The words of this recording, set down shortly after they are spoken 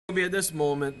It will be at this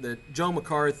moment that Joe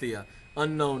McCarthy, an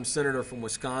unknown senator from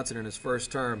Wisconsin in his first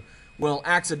term, will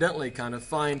accidentally kind of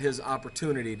find his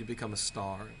opportunity to become a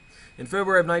star. In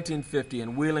February of 1950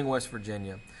 in Wheeling, West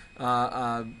Virginia,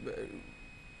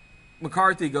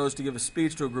 McCarthy goes to give a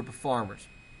speech to a group of farmers.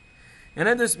 And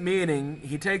at this meeting,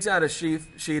 he takes out a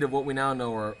sheet of what we now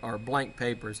know are blank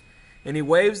papers, and he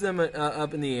waves them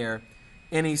up in the air,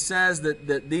 and he says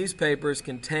that these papers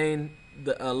contain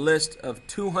a list of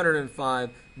 205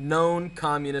 known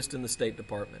communists in the State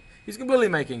Department. He's completely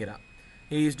making it up.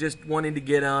 He's just wanting to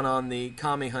get on the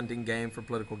commie hunting game for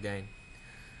political gain.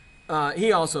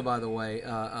 He also, by the way,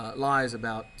 lies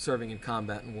about serving in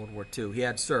combat in World War II. He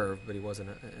had served, but he wasn't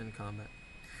in combat.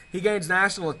 He gains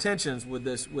national attention with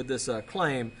this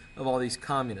claim of all these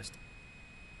communists.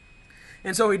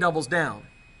 And so he doubles down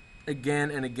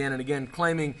again and again and again,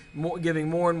 giving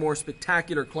more and more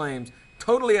spectacular claims,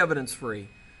 totally evidence-free,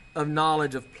 of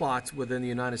knowledge of plots within the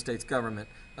United States government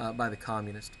by the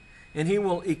communists. And he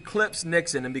will eclipse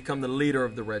Nixon and become the leader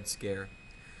of the Red Scare.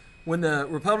 When the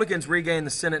Republicans regain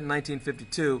the Senate in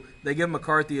 1952, they give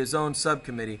McCarthy his own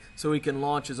subcommittee so he can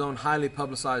launch his own highly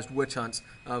publicized witch hunts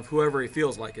of whoever he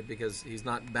feels like it, because he's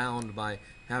not bound by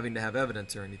having to have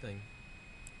evidence or anything.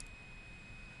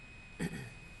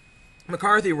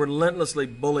 McCarthy relentlessly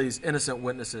bullies innocent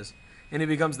witnesses, and he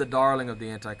becomes the darling of the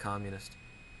anti-communist.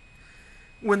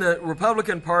 When the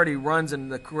Republican Party runs in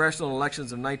the congressional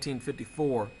elections of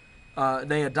 1954,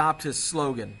 they adopt his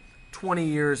slogan, 20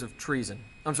 years of treason.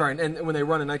 I'm sorry, and when they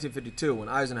run in 1952, when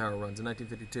Eisenhower runs in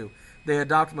 1952, they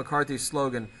adopt McCarthy's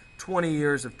slogan, 20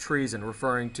 years of treason,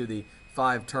 referring to the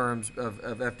 5 terms of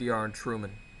FDR and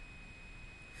Truman.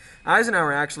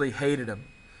 Eisenhower actually hated him,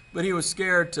 but he was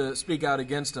scared to speak out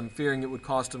against him, fearing it would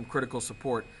cost him critical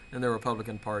support in the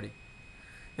Republican Party.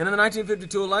 And in the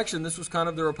 1952 election, this was kind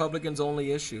of the Republicans'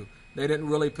 only issue. They didn't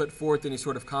really put forth any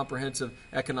sort of comprehensive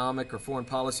economic or foreign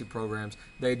policy programs.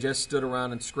 They just stood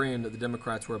around and screamed that the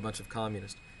Democrats were a bunch of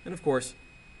communists. And of course,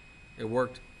 it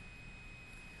worked.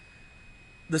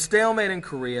 The stalemate in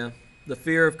Korea, the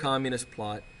fear of communist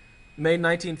plot, made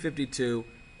 1952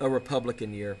 a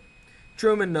Republican year.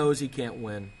 Truman knows he can't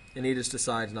win, and he just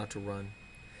decides not to run.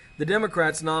 The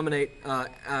Democrats nominate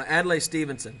Adlai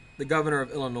Stevenson, the governor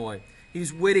of Illinois.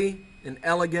 He's witty and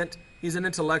elegant. He's an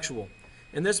intellectual.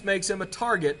 And this makes him a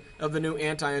target of the new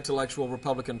anti-intellectual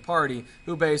Republican Party,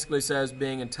 who basically says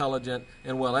being intelligent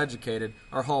and well-educated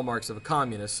are hallmarks of a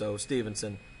communist, so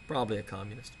Stevenson, probably a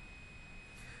communist.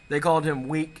 They called him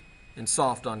weak and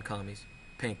soft on commies,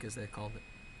 pink as they called it.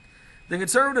 The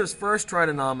conservatives first try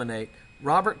to nominate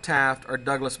Robert Taft or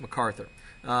Douglas MacArthur.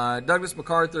 Douglas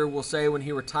MacArthur will say when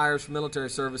he retires from military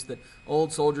service that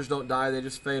old soldiers don't die, they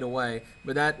just fade away.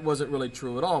 But that wasn't really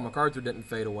true at all. MacArthur didn't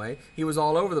fade away. He was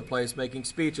all over the place making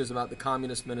speeches about the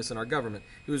communist menace in our government.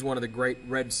 He was one of the great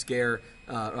Red Scare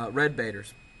red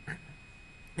baiters. And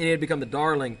he had become the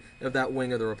darling of that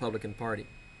wing of the Republican Party.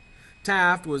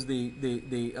 Taft was the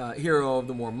hero of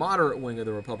the more moderate wing of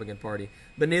the Republican Party,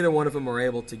 but neither one of them were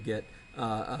able to get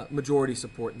majority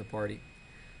support in the party.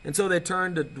 And so they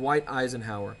turned to Dwight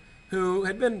Eisenhower, who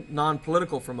had been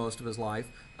non-political for most of his life,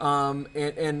 and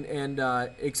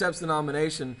accepts the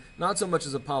nomination not so much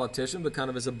as a politician, but kind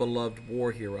of as a beloved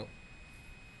war hero.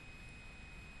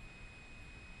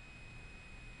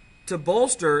 To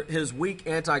bolster his weak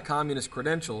anti-communist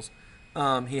credentials,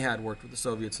 he had worked with the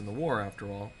Soviets in the war, after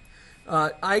all,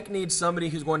 Ike needs somebody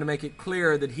who's going to make it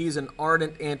clear that he's an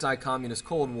ardent anti-communist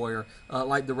cold warrior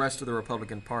like the rest of the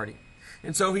Republican Party.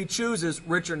 And so he chooses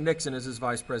Richard Nixon as his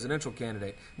vice presidential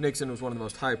candidate. Nixon was one of the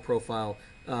most high-profile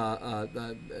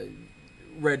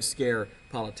Red Scare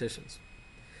politicians.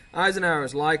 Eisenhower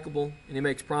is likable, and he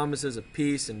makes promises of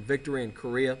peace and victory in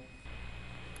Korea.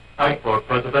 Ike for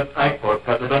president, Ike for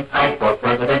president, Ike for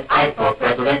president, Ike for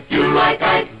president. You like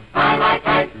Ike, I like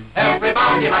Ike,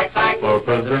 everybody likes Ike for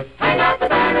president. Hang out the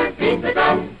banner, beat the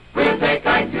drum, we'll take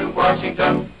Ike to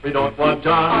Washington. We don't want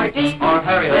John or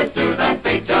Harry, let's do that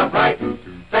big job right.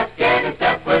 Let's get in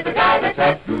step with the guy that's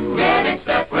hep, get in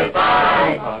step with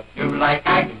Ike. You like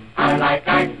Ike, I like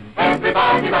Ike,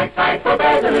 everybody likes Ike for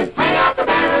president. Hang out the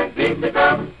banner, beat the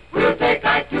drum, we'll take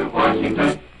Ike to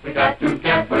Washington. We got to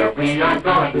get where we are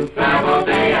going, travel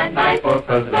day and night for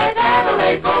president. Let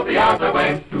Adelaide go the other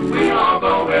way, we'll all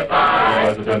go with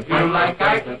Ike. You like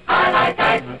Ike, I like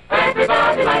Ike,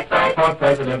 everybody likes Ike for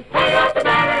president. Hang out the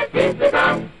banner, beat the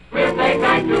drum, we'll take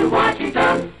Ike to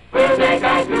Washington. We'll take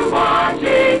Ike to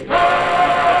Washington.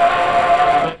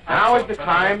 Now is the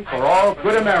time for all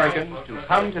good Americans to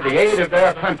come to the aid of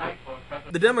their country.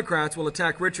 The Democrats will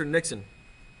attack Richard Nixon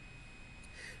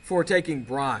for taking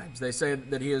bribes. They say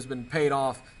that he has been paid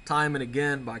off time and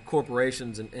again by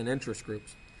corporations and interest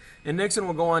groups. And Nixon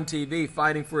will go on TV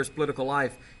fighting for his political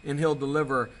life, and he'll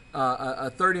deliver a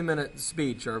 30-minute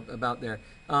speech or about there,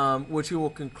 which he will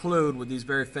conclude with these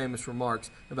very famous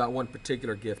remarks about one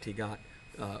particular gift he got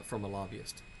from a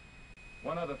lobbyist.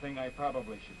 One other thing I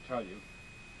probably should tell you,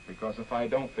 because if I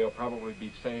don't, they'll probably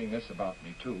be saying this about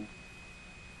me too.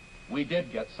 We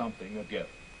did get something, a gift,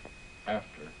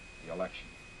 after the election.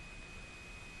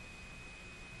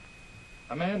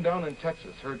 A man down in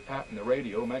Texas heard Pat on the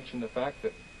radio mention the fact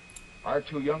that our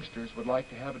two youngsters would like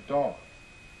to have a dog.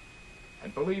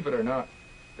 And believe it or not,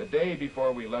 the day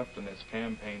before we left on this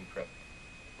campaign trip,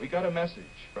 we got a message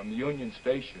from the Union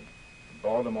Station in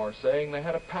Baltimore saying they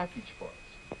had a package for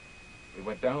us. We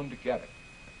went down to get it.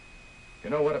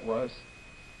 You know what it was?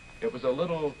 It was a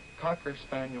little Cocker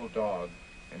Spaniel dog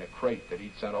in a crate that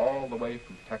he'd sent all the way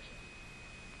from Texas.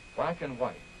 Black and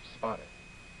white, spotted.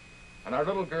 And our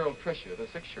little girl, Tricia, the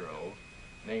 6-year-old,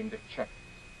 named it Check.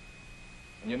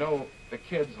 And you know, the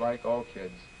kids, like all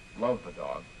kids, love the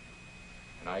dog.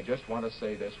 And I just want to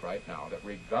say this right now, that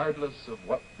regardless of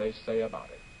what they say about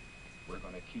it, we're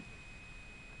going to keep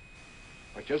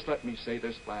it. But just let me say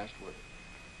this last word.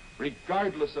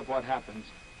 Regardless of what happens,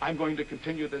 I'm going to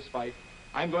continue this fight.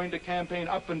 I'm going to campaign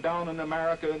up and down in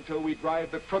America until we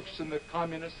drive the crooks and the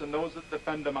communists and those that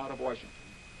defend them out of Washington.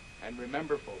 And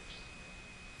remember, folks,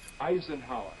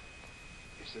 Eisenhower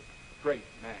is a great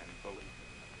man, believe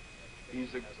me.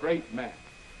 He's a great man.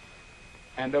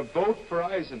 And a vote for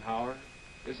Eisenhower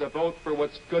is a vote for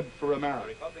what's good for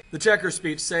America. The Checker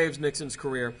speech saves Nixon's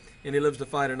career, and he lives to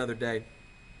fight another day.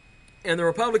 And the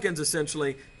Republicans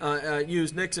essentially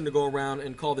used Nixon to go around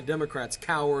and call the Democrats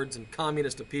cowards and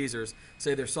communist appeasers,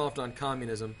 say they're soft on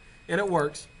communism. And it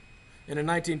works. And in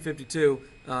 1952,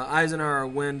 Eisenhower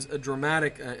wins a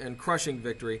dramatic and crushing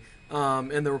victory,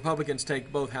 and the Republicans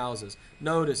take both houses.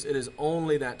 Notice it is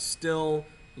only that still,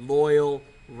 loyal,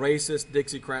 racist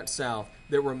Dixiecrat South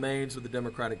that remains with the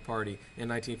Democratic Party in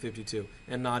 1952,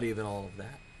 and not even all of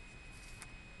that.